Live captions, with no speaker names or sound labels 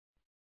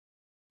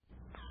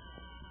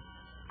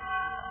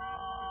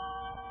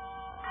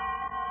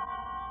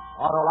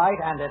Autolite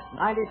and its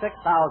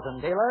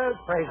 96,000 dealers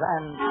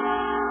present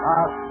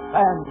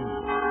Suspense.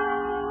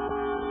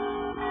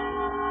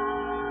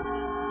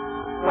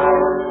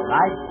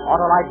 Tonight,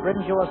 Autolite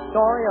brings you a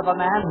story of a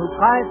man who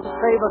tries to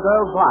save a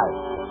girl's life.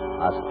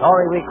 A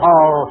story we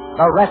call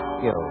The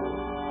Rescue,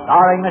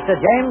 starring Mr.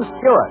 James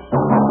Stewart.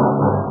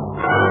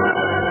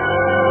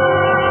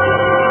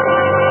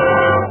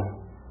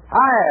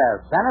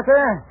 Hi,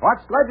 Senator.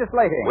 What's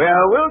legislating?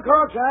 Well,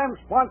 Wilcox, I'm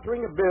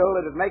sponsoring a bill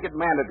that would make it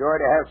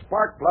mandatory to have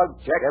spark plugs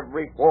checked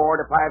every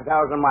 4,000 to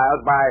 5,000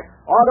 miles by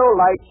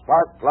Autolite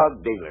spark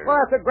plug dealers. Well,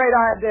 that's a great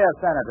idea,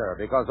 Senator,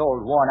 because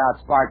old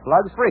worn-out spark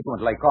plugs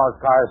frequently cause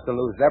cars to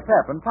lose their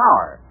pep and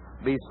power,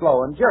 be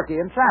slow and jerky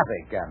in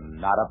traffic,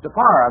 and not up to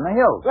par on the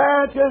hills.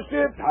 That's just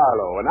it,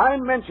 Harlow. And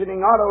I'm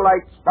mentioning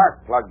Autolite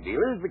spark plug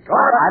dealers because...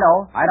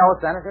 I know,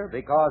 Senator,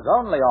 because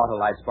only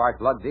Autolite spark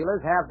plug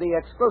dealers have the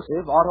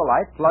exclusive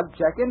Autolite plug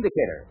check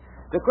indicator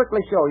to quickly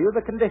show you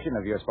the condition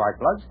of your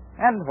spark plugs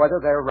and whether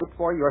they're right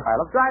for your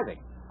style of driving.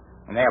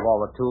 And they have all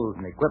the tools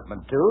and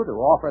equipment, too, to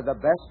offer the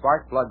best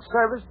spark plug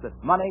service that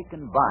money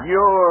can buy.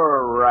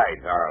 You're right,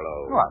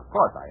 Harlow. Well, of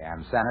course I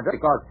am, Senator,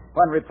 because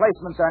when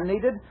replacements are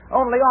needed,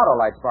 only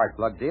Autolite spark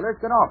plug dealers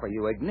can offer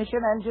you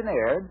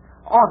ignition-engineered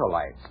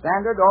Autolite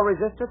standard or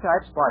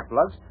resistor-type spark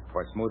plugs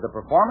for smoother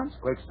performance,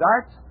 quick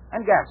starts,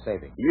 and gas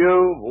saving.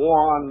 You've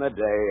won the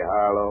day,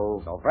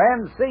 Harlow. So,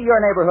 friends, see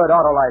your neighborhood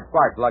Autolite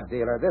spark plug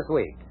dealer this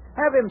week.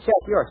 Have him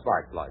check your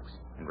spark plugs.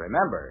 And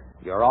remember,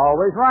 you're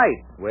always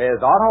right with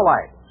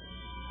Autolite.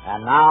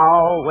 And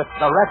now, with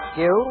The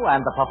Rescue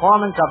and the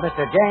performance of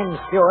Mr. James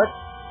Stewart,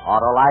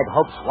 Autolite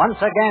hopes once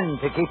again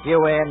to keep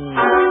you in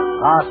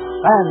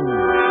suspense.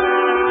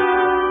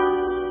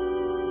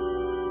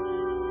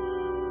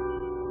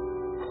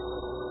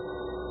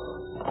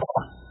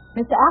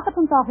 Mr.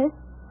 Atherton's office.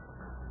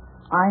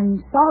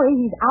 I'm sorry,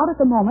 he's out at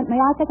the moment. May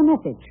I take a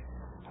message?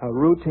 A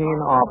routine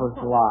office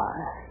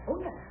lie.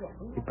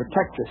 You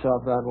protect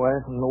yourself that way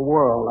from the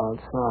world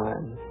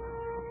outside.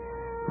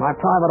 My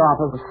private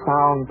office is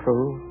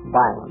soundproof,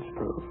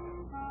 violence-proof.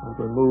 I was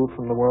removed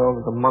from the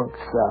world as a monk's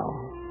cell,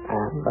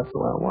 and that's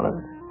the way I wanted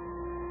it.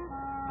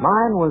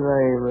 Mine was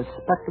a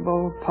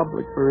respectable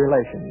public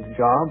relations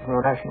job for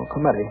a national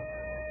committee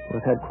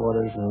with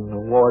headquarters in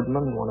the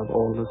Wardman, one of the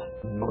oldest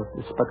and most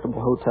respectable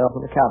hotels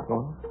in the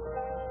capital.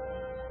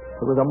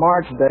 It was a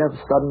March day of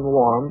sudden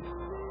warmth,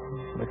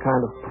 the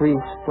kind of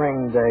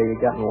pre-spring day you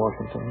get in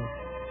Washington.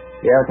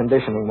 The air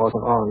conditioning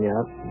wasn't on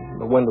yet.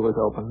 The window was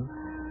open.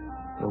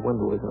 And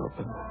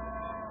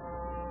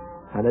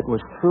it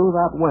was through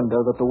that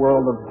window that the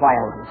world of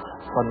violence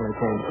suddenly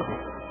came to me,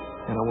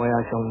 in a way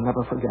I shall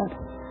never forget.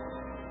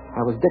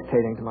 I was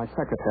dictating to my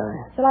secretary.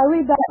 Shall I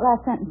read that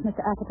last sentence,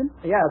 Mr. Atherton?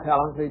 Yes,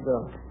 Helen, please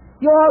do.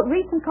 Your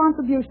recent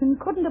contribution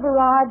couldn't have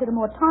arrived at a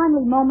more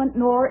timely moment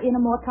nor in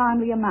a more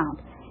timely amount.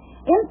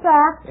 In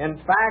fact,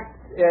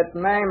 it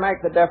may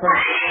make the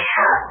difference.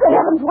 Good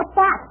heavens, what's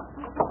that?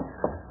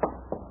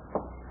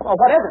 Oh,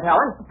 what is it,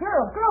 Helen?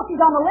 Girl, she's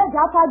on the ledge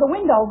outside the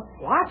window.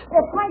 What?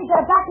 They're trying to get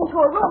her back into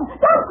her room.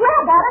 Don't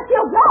grab at her,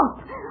 she'll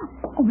jump.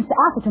 Oh, Mr.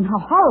 Atherton, how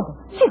horrible.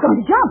 She's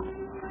going to jump.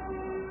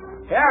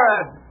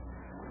 Karen,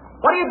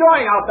 what are you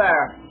doing out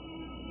there?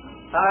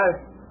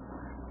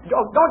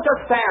 Don't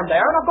just stand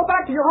there. Now go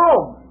back to your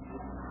room.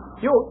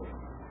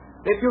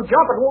 If you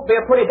jump, it won't be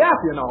a pretty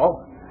death, you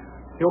know.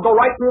 You'll go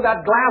right through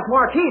that glass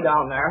marquee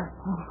down there.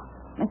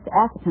 Oh, Mr.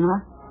 Atherton,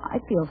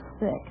 I feel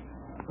sick.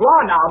 Go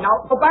on now.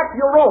 Now, go back to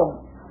your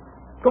room.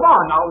 Come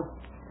on now.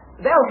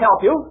 They'll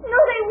help you. No,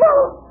 they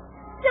won't.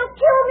 They'll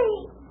kill me.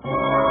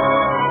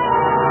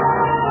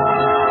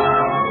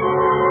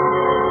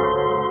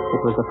 It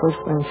was the first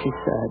thing she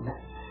said.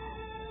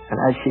 And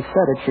as she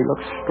said it, she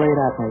looked straight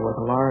at me with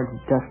large,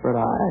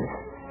 desperate eyes.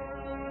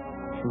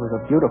 She was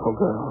a beautiful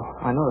girl.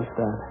 I noticed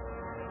that.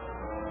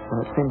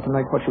 And it seemed to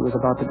make what she was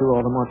about to do all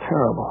the more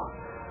terrible.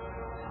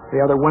 The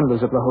other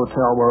windows of the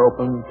hotel were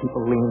open.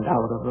 People leaned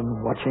out of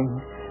them, watching.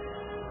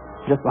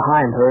 Just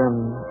behind her, in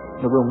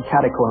the room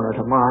catty-corner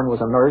to mine,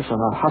 was a nurse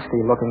and a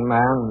husky-looking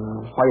man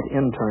in a white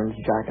intern's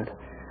jacket.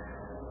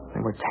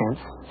 They were tense,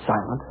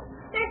 silent.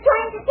 They're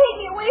trying to take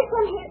me away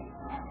from here,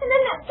 and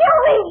then they'll kill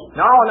me.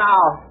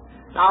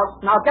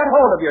 Now, get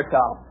hold of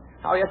yourself.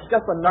 Now, it's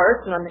just a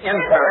nurse and an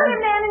intern. There's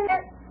another man in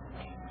there.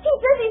 He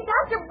says he's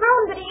Dr.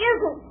 Broom, but he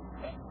isn't.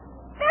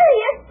 There he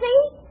is, see?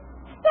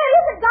 That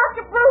isn't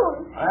Dr.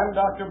 Broom. I'm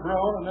Dr.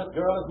 Broom, and this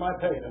girl is my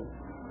patient.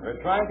 We're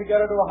trying to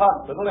get her to a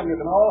hospital, and you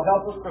can all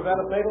help us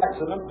prevent a fatal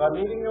accident by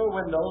meeting your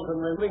windows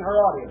and removing her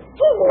audience.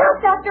 He's not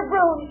Dr.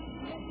 Broom.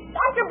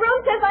 Dr. Broom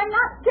says I'm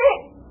not sick.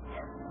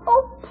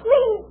 Oh,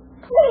 please.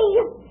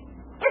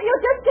 If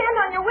you'll just stand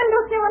on your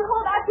windowsill and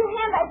hold out your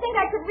hand, I think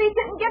I could reach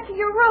it and get to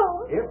your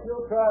room. If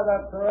you'll try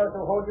that, sir, I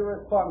shall hold you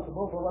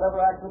responsible for whatever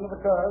accident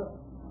occurs.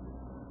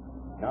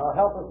 Now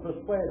help us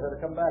persuade her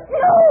to come back.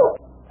 No!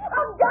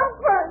 I'll jump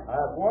her.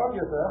 I've warned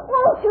you, sir.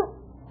 Won't you?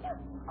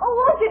 Oh,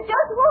 won't you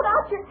just hold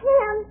out your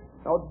hand?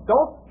 Now,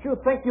 don't you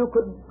think you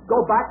could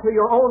go back to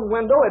your own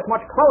window? It's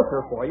much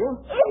closer for you.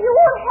 If you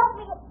won't help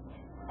me,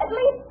 at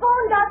least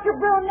phone Dr.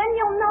 Broom, then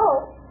you'll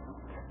know.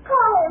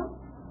 Call him.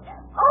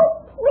 Oh,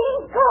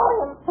 please call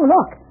him. Oh,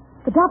 look.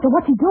 The doctor,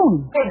 what's he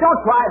doing? Hey,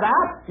 don't try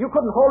that. You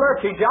couldn't hold her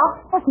if she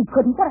jumped. What he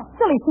couldn't. What a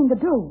silly thing to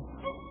do.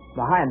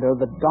 Behind her,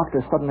 the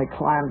doctor suddenly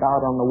climbed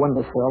out on the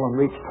windowsill and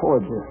reached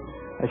towards her,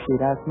 as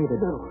she'd asked me to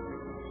do.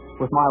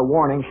 With my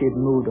warning, she'd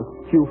moved a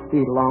few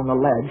feet along the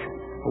ledge,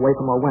 away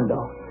from her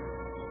window.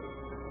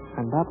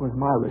 And that was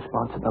my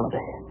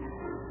responsibility.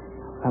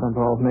 That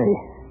involved me.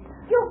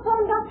 You'll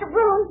phone Dr.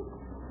 Broom.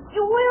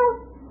 You will?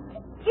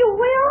 You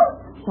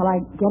will? Shall I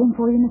get him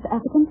for you, Mr.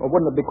 Atherton? Or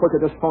wouldn't it be quicker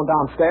just phone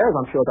downstairs?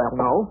 I'm sure they'll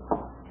know.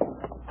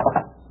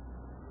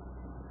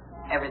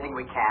 Everything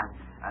we can.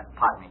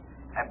 Pardon me.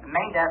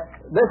 Maida.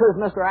 This is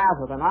Mr.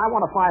 Atherton. I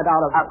want to find out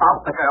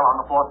About the girl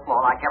on the 4th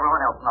floor, like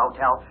everyone else in the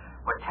hotel.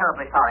 We're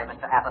terribly sorry,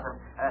 Mr. Atherton.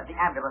 The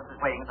ambulance is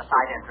waiting at the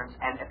side entrance,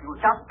 and if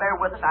you'll just bear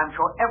with us, I'm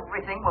sure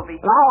everything will be...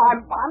 No,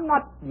 I'm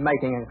not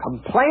making a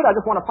complaint. I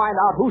just want to find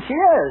out who she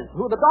is,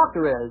 who the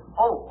doctor is.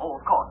 Oh,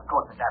 of course,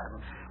 Mr. Atherton.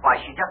 Why,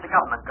 she's just a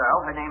government girl.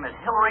 Her name is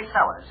Hillary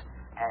Sellers,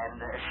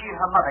 and she and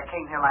her mother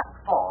came here last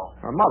fall.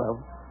 Her mother?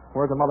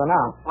 Where's her mother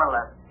now? Well,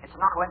 it's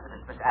not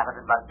coincidence, Mr.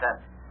 Atherton, but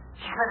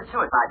she committed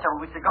suicide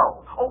several weeks ago.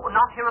 Oh,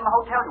 not here in the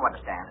hotel, you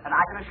understand. And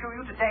I can assure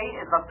you today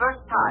is the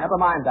first time...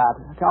 Never mind that.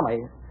 Tell me,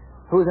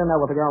 who's in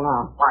there with the girl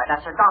now? Why,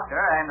 that's a doctor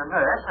and a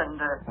nurse and...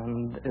 And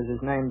is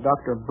his name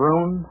Dr.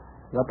 Broom?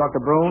 Is that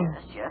Dr. Broom?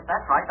 Yes,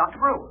 that's right, Dr.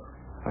 Broom.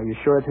 Are you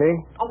sure it's he?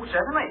 Oh,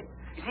 certainly.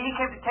 You see, he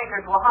came to take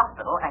her to a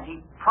hospital, and he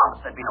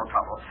promised there'd be no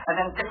trouble. And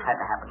then this had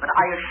to happen, but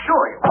I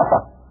assure you...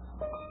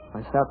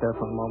 I sat there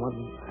for a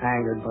moment,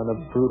 angered by the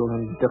brutal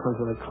indifference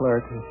of the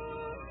clerk.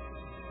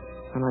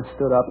 And I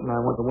stood up and I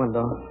went to the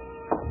window.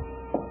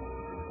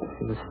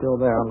 She was still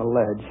there on the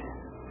ledge,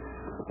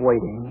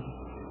 waiting,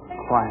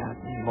 quiet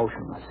and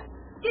motionless.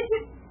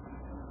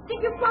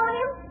 Did you phone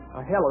him?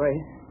 Hillary,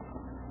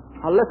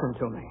 now listen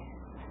to me.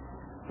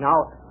 Now,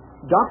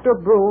 Dr.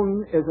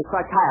 Broom is a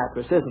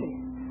psychiatrist, isn't he?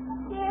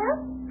 Yes?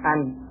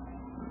 And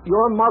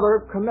your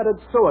mother committed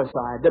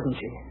suicide, didn't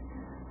she?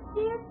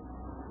 Yes.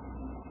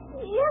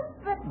 Yes,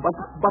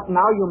 But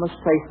now you must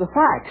face the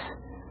facts.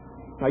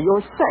 Now,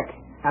 you're sick,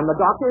 and the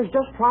doctor is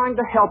just trying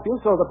to help you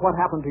so that what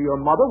happened to your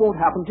mother won't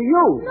happen to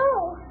you.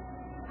 No.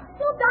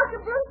 No, Dr.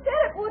 Broom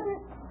said it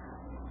wouldn't.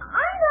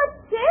 I'm not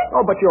sick.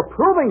 Oh, but you're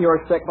proving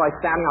you're sick by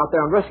standing out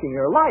there and risking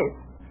your life.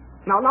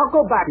 Now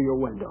go back to your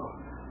window.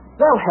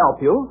 They'll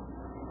help you.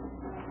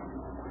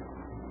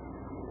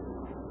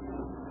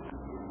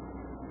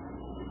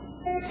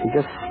 She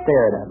just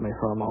stared at me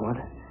for a moment,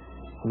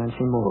 and then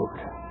she moved.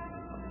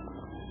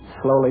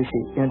 Slowly, she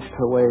inched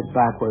her way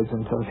backwards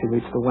until she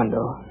reached the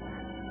window.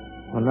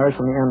 The nurse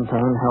and the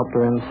intern helped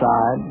her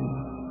inside.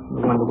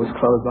 The window was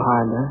closed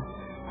behind her,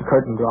 the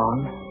curtain drawn.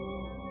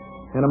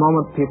 In a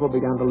moment, people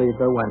began to leave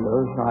their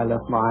windows. I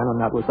left mine, and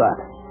that was that.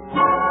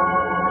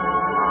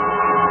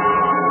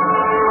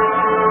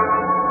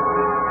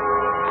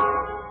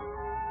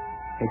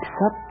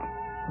 Except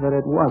that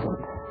it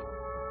wasn't.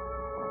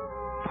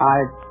 I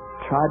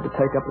tried to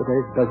take up the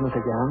day's business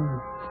again,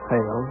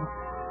 failed.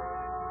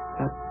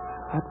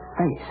 That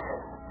face,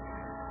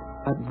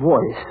 that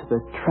voice, the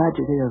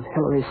tragedy of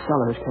Hillary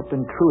Sellers kept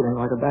intruding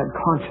like a bad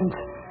conscience.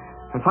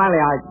 And finally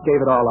I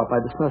gave it all up.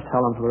 I dismissed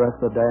Helen for the rest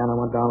of the day, and I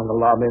went down to the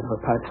lobby for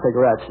a pack of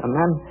cigarettes. And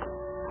then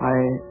I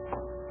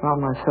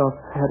found myself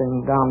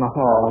heading down the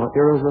hall,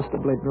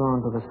 irresistibly drawn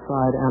to the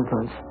side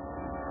entrance.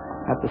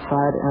 At the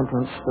side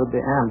entrance stood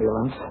the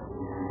ambulance.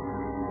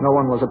 No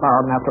one was about,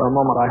 and after a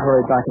moment I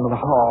hurried back into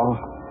the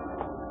hall.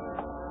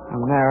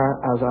 And there,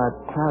 as I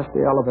passed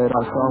the elevator,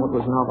 I saw what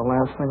was now the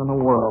last thing in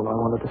the world I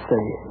wanted to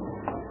see.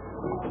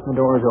 The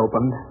doors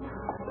opened.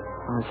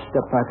 I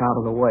stepped back out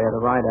of the way at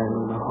the right end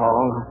of the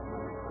hall.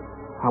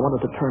 I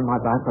wanted to turn my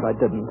back, but I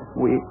didn't.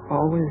 We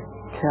always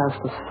cast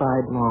a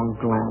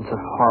sidelong glance of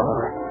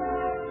horror.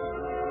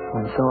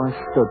 And so I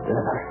stood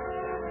there,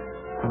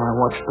 and I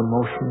watched the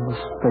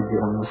motionless figure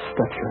on the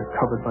stretcher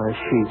covered by a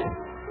sheet.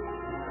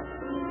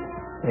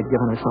 They'd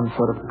given her some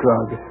sort of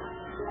drug.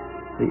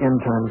 The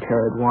intern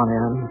carried one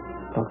end,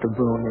 Dr.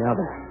 Broom the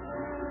other.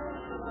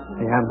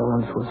 The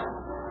ambulance was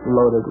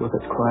loaded with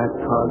its quiet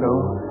cargo,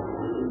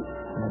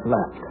 and it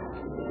left.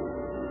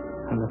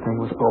 And the thing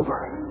was over.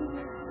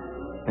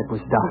 It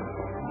was done.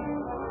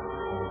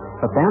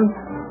 But then,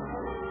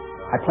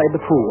 I played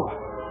the fool.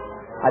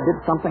 I did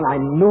something I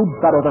knew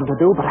better than to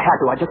do, but I had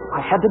to.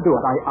 I had to do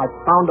it. I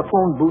found a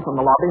phone booth in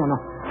the lobby and a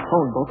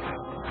phone book.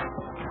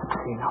 Let's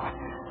see now.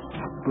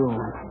 Broom.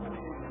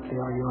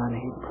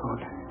 B-R-U-N-E, Broom.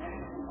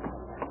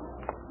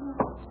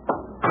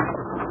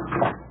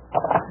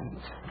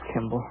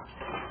 Kimball.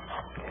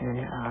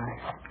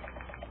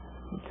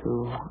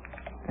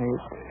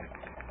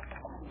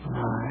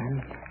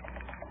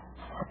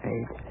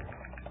 K-I-2-8-9-8.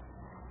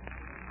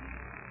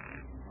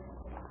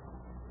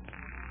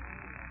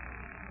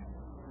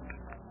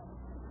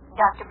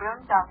 Dr.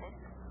 Broom's office.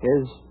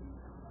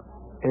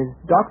 Is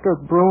Dr.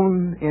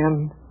 Broom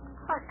in?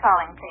 Who's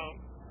calling, please?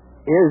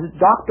 Is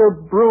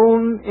Dr.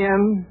 Broom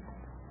in?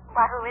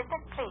 Why, who is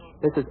it, please?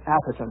 This is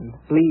Atherton.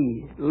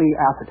 Lee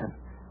Atherton.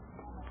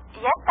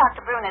 Yes,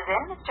 Dr. Broom is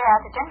in, Mr.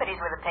 Atherton, but he's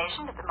with a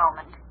patient at the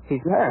moment.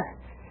 He's there.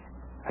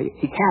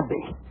 He can't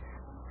be.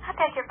 I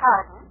beg your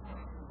pardon.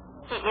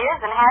 He is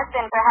and has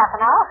been for half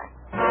an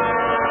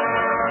hour.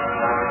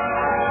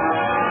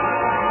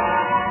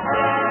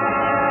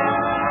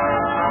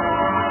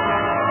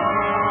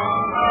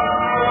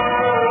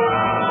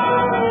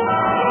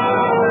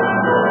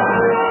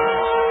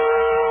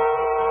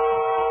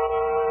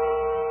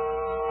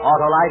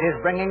 Autolite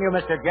is bringing you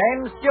Mr.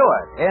 James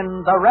Stewart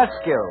in The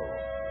Rescue,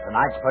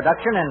 tonight's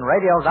production in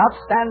radio's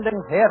outstanding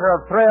theater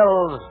of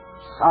thrills,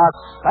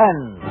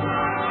 Suspense.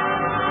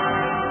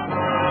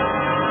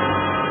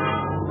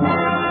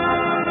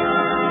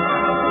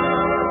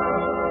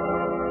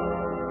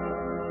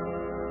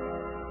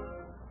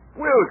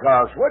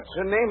 Wilcox, what's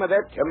the name of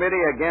that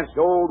committee against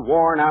old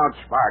worn-out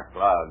spark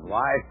plugs?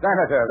 Why,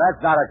 Senator,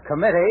 that's not a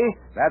committee.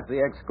 That's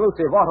the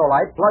exclusive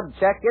Autolite plug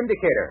check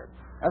indicator.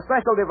 A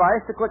special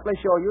device to quickly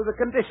show you the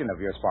condition of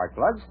your spark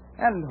plugs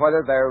and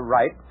whether they're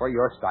right for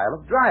your style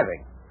of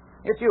driving.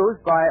 It's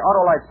used by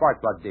Autolite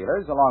spark plug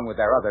dealers, along with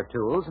their other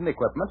tools and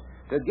equipment,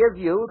 to give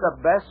you the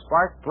best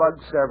spark plug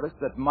service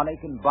that money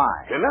can buy.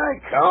 Can I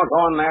count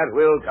on that,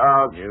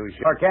 Wilcox? You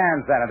sure can,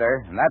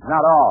 Senator, and that's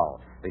not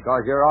all.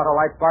 Because your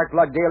Autolite spark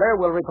plug dealer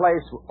will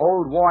replace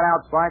old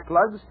worn-out spark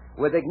plugs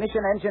with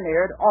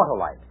ignition-engineered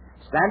Autolite,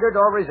 standard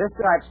or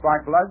resistor-type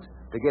spark plugs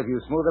to give you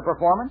smoother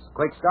performance,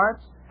 quick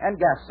starts, and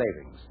gas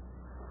savings.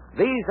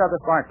 These are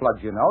the spark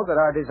plugs, you know, that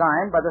are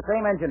designed by the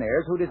same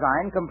engineers who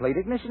design complete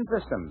ignition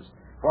systems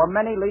for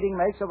many leading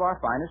makes of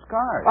our finest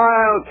cars.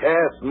 I'll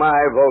cast my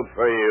vote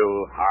for you,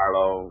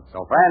 Harlow.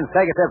 So, friends,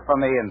 take a tip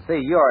from me and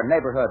see your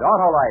neighborhood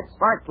Autolite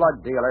spark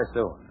plug dealer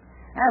soon.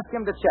 Ask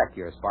him to check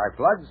your spark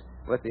plugs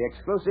with the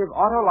exclusive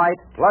Autolite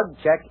plug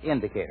check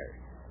indicator.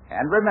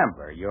 And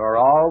remember, you're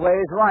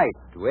always right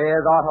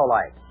with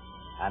Autolite.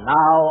 And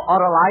now,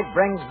 Autolite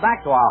brings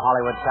back to our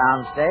Hollywood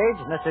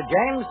soundstage Mr.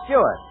 James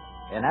Stewart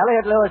in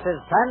Elliot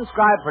Lewis's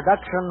transcribed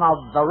production of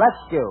The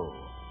Rescue,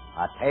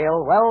 a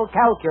tale well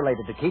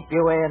calculated to keep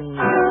you in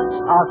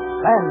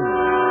suspense.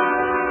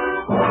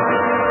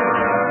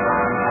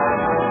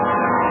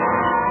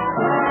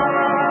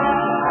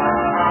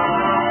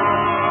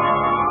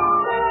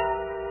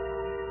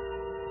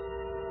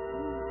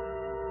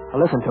 Now,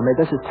 listen to me.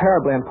 This is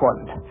terribly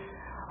important.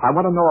 I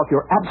want to know if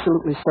you're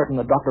absolutely certain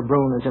that Dr.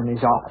 Brune is in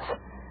his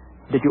office.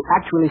 Did you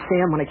actually see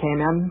him when he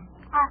came in?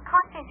 Of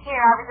course he's here.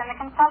 I was in the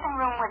consulting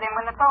room with him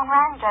when the phone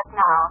rang just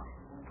now.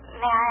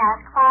 May I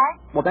ask why?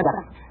 Well, then get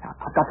him.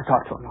 I've got to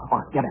talk to him now.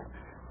 Come on, get him.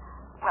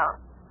 Well,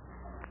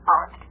 all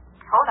right.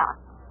 Hold on.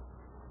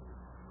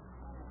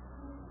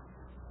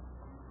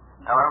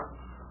 Hello?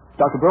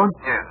 Dr. Brune?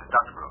 Yes,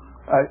 Dr. Brune.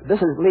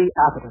 This is Lee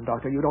Atherton,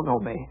 Doctor. You don't know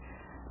me.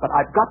 But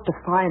I've got to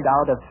find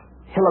out if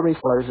Hillary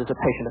Sellers is a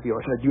patient of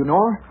yours. Do you know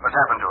her? What's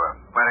happened to her?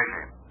 Where is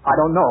she? I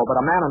don't know, but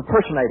a man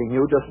impersonating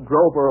you just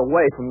drove her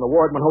away from the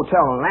Wardman Hotel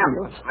in an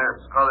ambulance.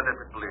 Nurse, call the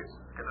district police.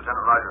 Get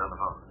Lieutenant Rogers on the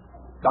phone.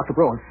 Dr.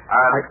 Brune.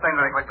 I'll explain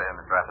very quickly,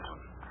 Mr. Atherton.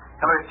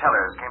 Hillary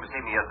Sellers came to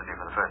see me yesterday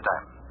for the first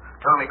time.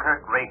 Told me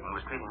Kirk Rayton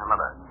was treating her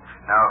mother.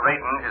 Now,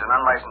 Rayton is an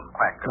unlicensed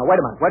quack. Now, wait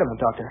a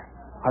minute, Doctor.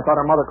 I thought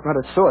her mother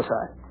committed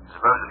suicide.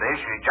 Supposedly,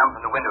 she jumped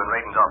from the window in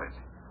Rayton's office.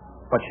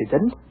 But she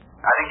didn't?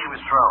 I think she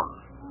was thrown.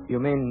 You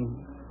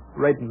mean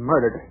Rayton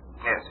murdered her?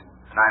 Yes,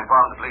 and I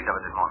informed the police of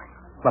it this morning.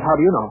 But how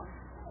do you know?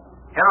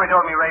 Hillary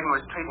told me Rayton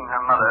was treating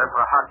her mother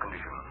for a heart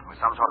condition with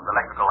some sort of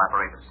electrical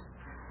apparatus.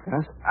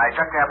 Yes? I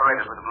checked the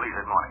apparatus with the police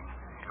this morning.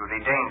 It would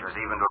be dangerous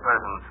even to a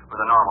person with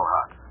a normal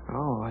heart.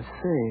 Oh, I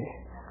see.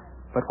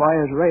 But why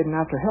is Rayton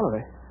after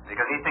Hillary?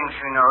 Because he thinks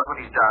she knows what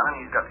he's done and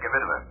he's got to get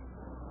rid of her.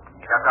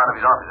 He got out of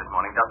his office this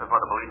morning just before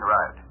the police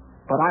arrived.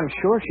 But I'm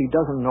sure she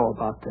doesn't know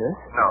about this.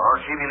 No,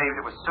 she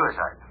believed it was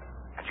suicide.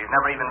 And she's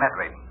never even met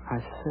Rayton. I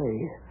see.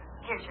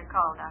 Here's your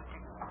call,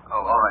 Doctor. Oh,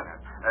 all right.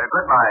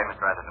 Goodbye,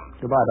 Mr. Atherton.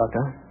 Goodbye,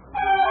 Doctor.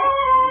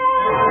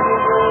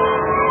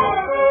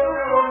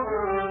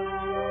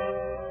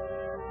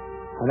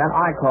 And then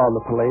I called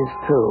the police,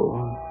 too.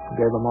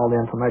 Gave them all the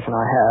information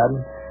I had.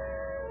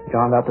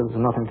 Found out there was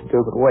nothing to do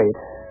but wait.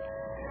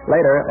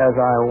 Later, as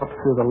I walked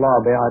through the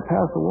lobby, I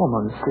passed a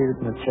woman seated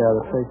in a chair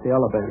that faced the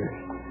elevators.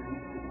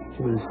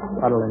 She was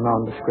utterly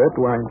nondescript,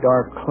 wearing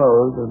dark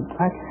clothes and a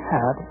black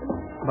hat.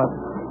 But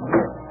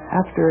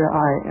after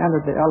I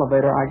entered the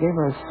elevator, I gave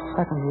her a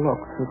second look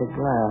through the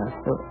glass.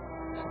 There was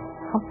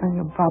something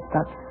about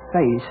that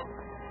face.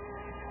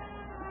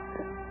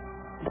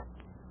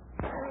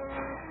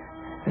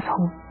 This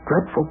whole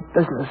dreadful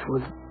business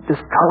was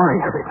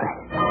discoloring everything.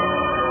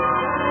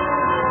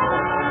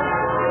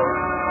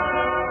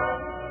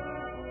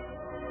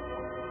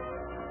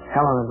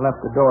 Helen had left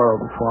the door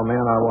open for me,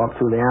 and I walked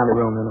through the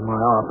anteroom into my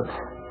office.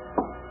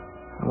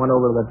 I went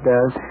over to the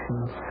desk and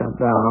sat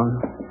down,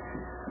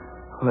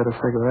 lit a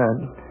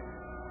cigarette.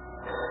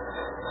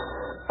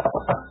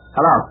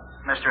 Hello?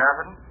 Mr.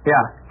 Atherton?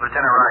 Yeah.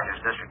 Lieutenant Rogers,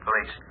 District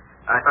Police.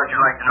 I thought you'd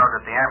like to know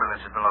that the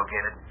ambulance has been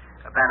located,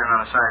 abandoned on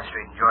a side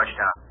street in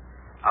Georgetown.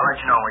 I'll let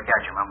you know when we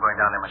catch him. I'm going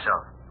down there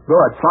myself.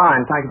 Good,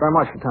 fine. Thank you very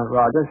much, Lieutenant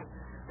Rogers.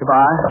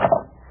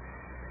 Goodbye.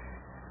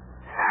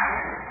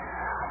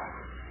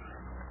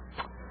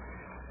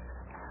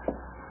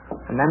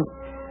 And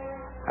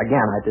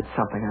Again, I did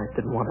something I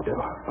didn't want to do,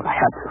 but I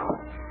had to.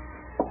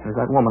 There was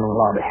that woman in the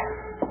lobby.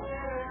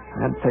 I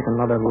had to take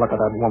another look at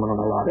that woman in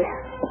the lobby.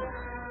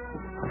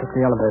 I took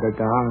the elevator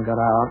down and got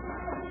out.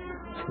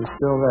 She was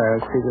still there,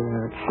 seated in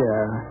her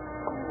chair.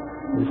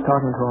 He was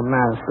talking to a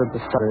man who stood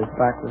beside her. His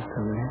back was to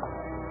me.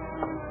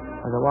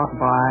 As I walked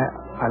by,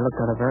 I looked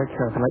at her very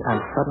carefully, and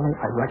suddenly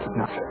I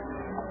recognized her.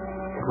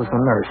 It was the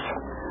nurse,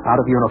 out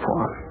of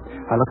uniform.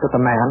 I looked at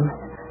the man.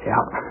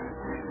 Yeah,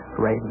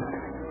 Raiden.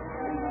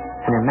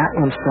 And in that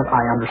instant,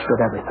 I understood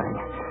everything.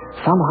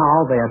 Somehow,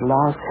 they had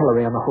lost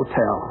Hillary in the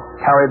hotel,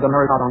 carried the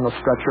nurse out on the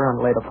stretcher, and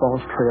laid a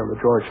false trail to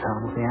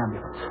Georgetown with the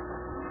ambulance.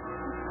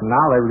 And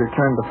now they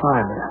returned to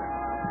find her,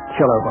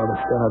 kill her while they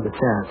still had the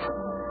chance.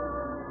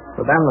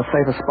 For them, the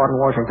safest spot in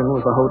Washington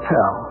was the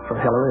hotel. For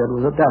Hillary, it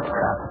was a death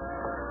trap.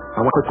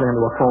 I went quickly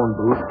into a phone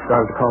booth,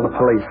 started to call the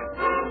police.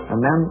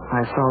 And then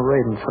I saw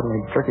Raiden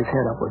suddenly jerk his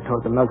head upward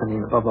toward the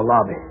mezzanine above the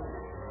lobby.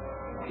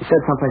 He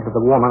said something to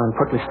the woman and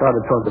quickly started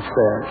toward the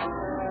stairs.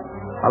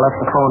 I left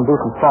the phone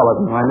booth and followed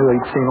him. I knew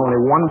he'd seen only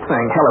one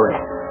thing, Hillary.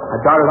 I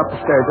darted up the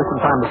stairs just in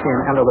time to see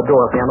him enter the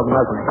door at the end of the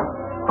mezzanine.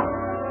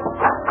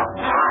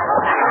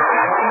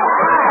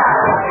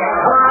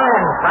 Come on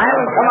in,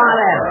 friend. Come on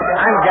in.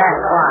 I'm Jack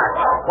Clark.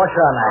 What's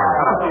your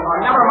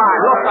name? Never mind.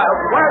 Look,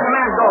 where'd the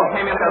man go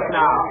came in just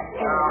now?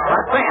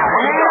 What man?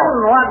 Man?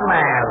 What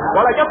man?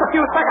 Well, just a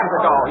few seconds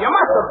ago. You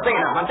must have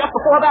seen him. And just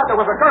before that, there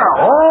was a girl.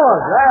 Oh,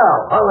 a girl.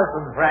 Oh,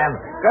 listen, friend.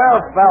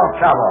 Girls spell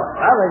trouble.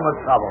 Nothing but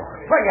trouble.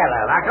 Forget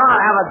it. Now, go on,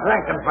 have a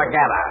drink and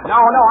forget it. No,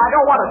 I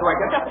don't want a drink.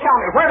 Just tell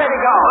me, where did he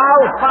go?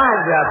 I'll find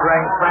you a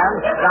drink, friend.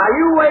 Now,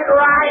 you wait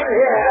right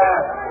here.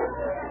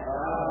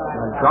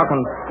 The drunken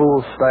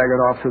fool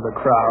staggered off through the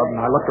crowd, and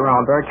I looked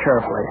around very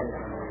carefully.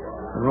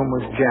 The room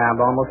was jammed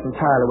almost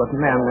entirely with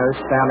men there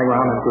standing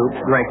around in groups,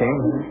 drinking,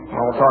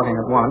 all talking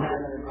at once.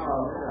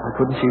 I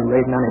couldn't see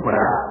Raiden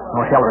anywhere,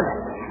 nor Hillary.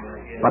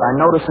 But I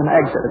noticed an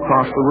exit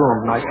across the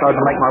room, and I started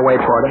to make my way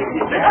toward it.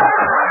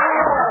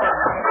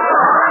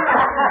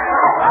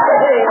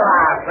 Here you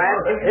are, friend.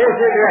 Here's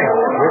your drink.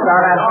 You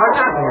thought I'd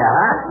forgotten you,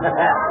 huh?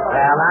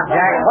 Well, not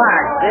Jack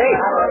Clark, see?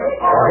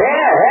 Well,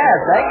 here,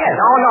 take it.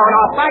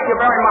 No, thank you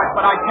very much,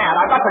 but I can't.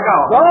 I've got to go.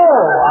 Go?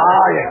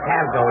 Oh, you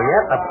can't go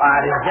yet. The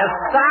party's just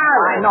started.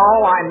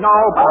 I know,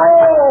 but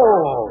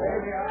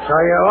So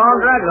you won't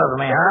drink with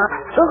me, huh?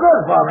 Too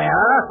good for me,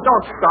 huh?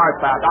 Don't start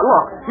that. Now,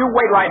 look, you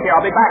wait right here.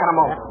 I'll be back in a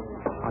moment.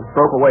 I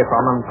broke away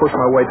from him and pushed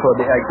my way toward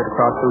the exit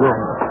across the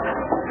room.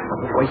 I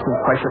was wasting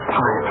precious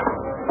time.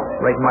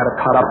 Raiden might have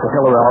caught up to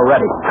Hillary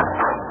already.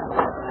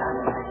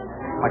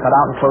 I got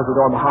out and closed the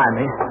door behind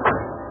me.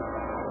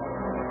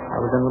 I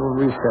was in a little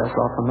recess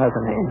off the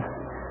mezzanine.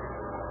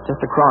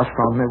 Just across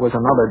from me was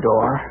another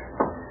door.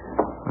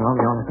 Well,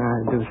 the only thing I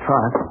could do was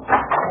try it.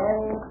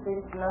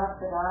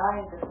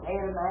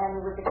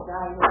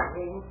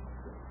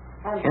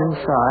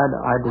 Inside,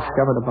 I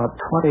discovered about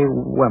 20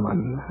 women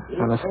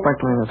and a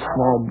sprinkling of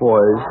small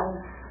boys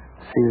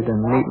seated in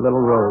neat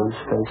little rows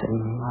facing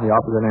the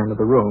opposite end of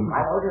the room.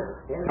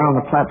 On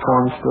the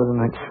platform stood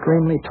an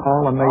extremely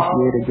tall,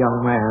 emaciated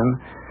young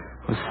man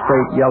with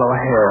straight yellow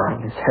hair,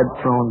 his head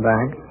thrown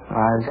back,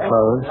 eyes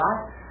closed.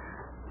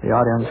 The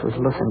audience was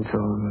listening to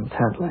him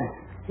intently.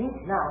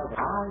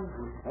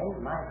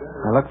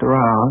 I looked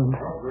around.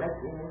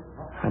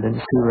 I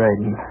didn't see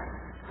Raiden.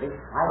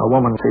 A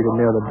woman seated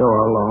near the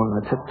door alone.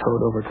 I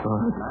tiptoed over to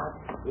her.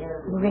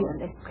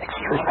 Really?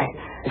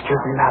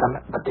 Excuse me,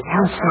 madam, but did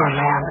you see a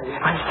man?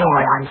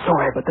 I'm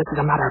sorry, but this is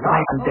a matter of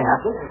life and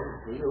death.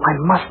 I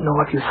must know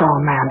if you saw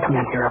a man come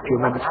in here a few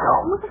minutes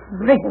ago.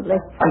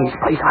 Really?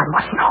 Please, I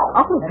must know.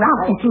 Oh,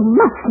 Ralph, you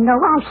must know.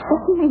 I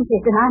certainly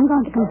did, and I'm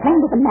going to complain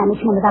to the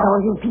management about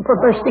all you people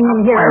bursting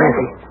in here. Where is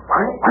he?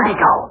 Where'd he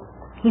go?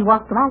 He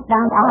walked right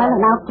down the aisle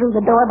and out through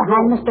the door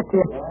behind Mr.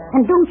 Phillips.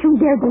 And don't you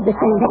dare do the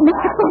same thing.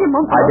 Mr. Phillips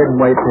won't... I didn't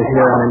wait to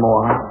hear any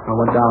more. I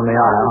went down the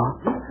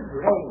aisle,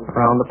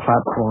 around the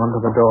platform to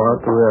the door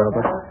at the rear of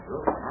it.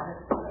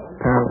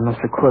 Apparently,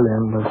 Mr.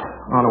 Quillian was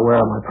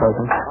unaware of my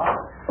presence.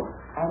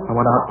 I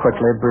went out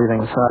quickly,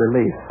 breathing a sigh of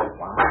relief.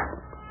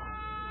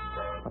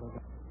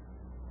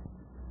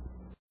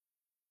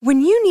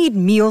 When you need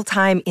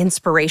mealtime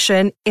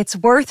inspiration, it's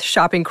worth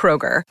shopping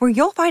Kroger, where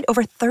you'll find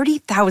over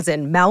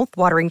 30,000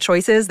 mouth-watering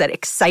choices that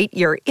excite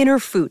your inner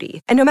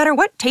foodie. And no matter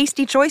what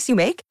tasty choice you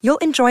make, you'll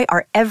enjoy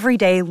our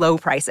everyday low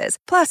prices,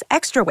 plus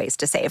extra ways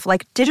to save,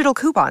 like digital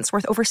coupons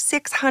worth over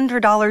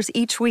 $600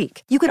 each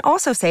week. You can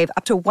also save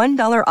up to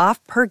 $1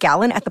 off per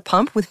gallon at the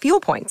pump with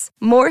fuel points.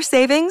 More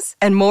savings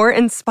and more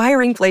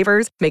inspiring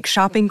flavors make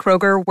shopping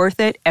Kroger worth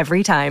it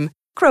every time.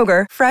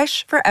 Kroger,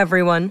 fresh for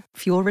everyone.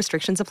 Fuel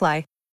restrictions apply.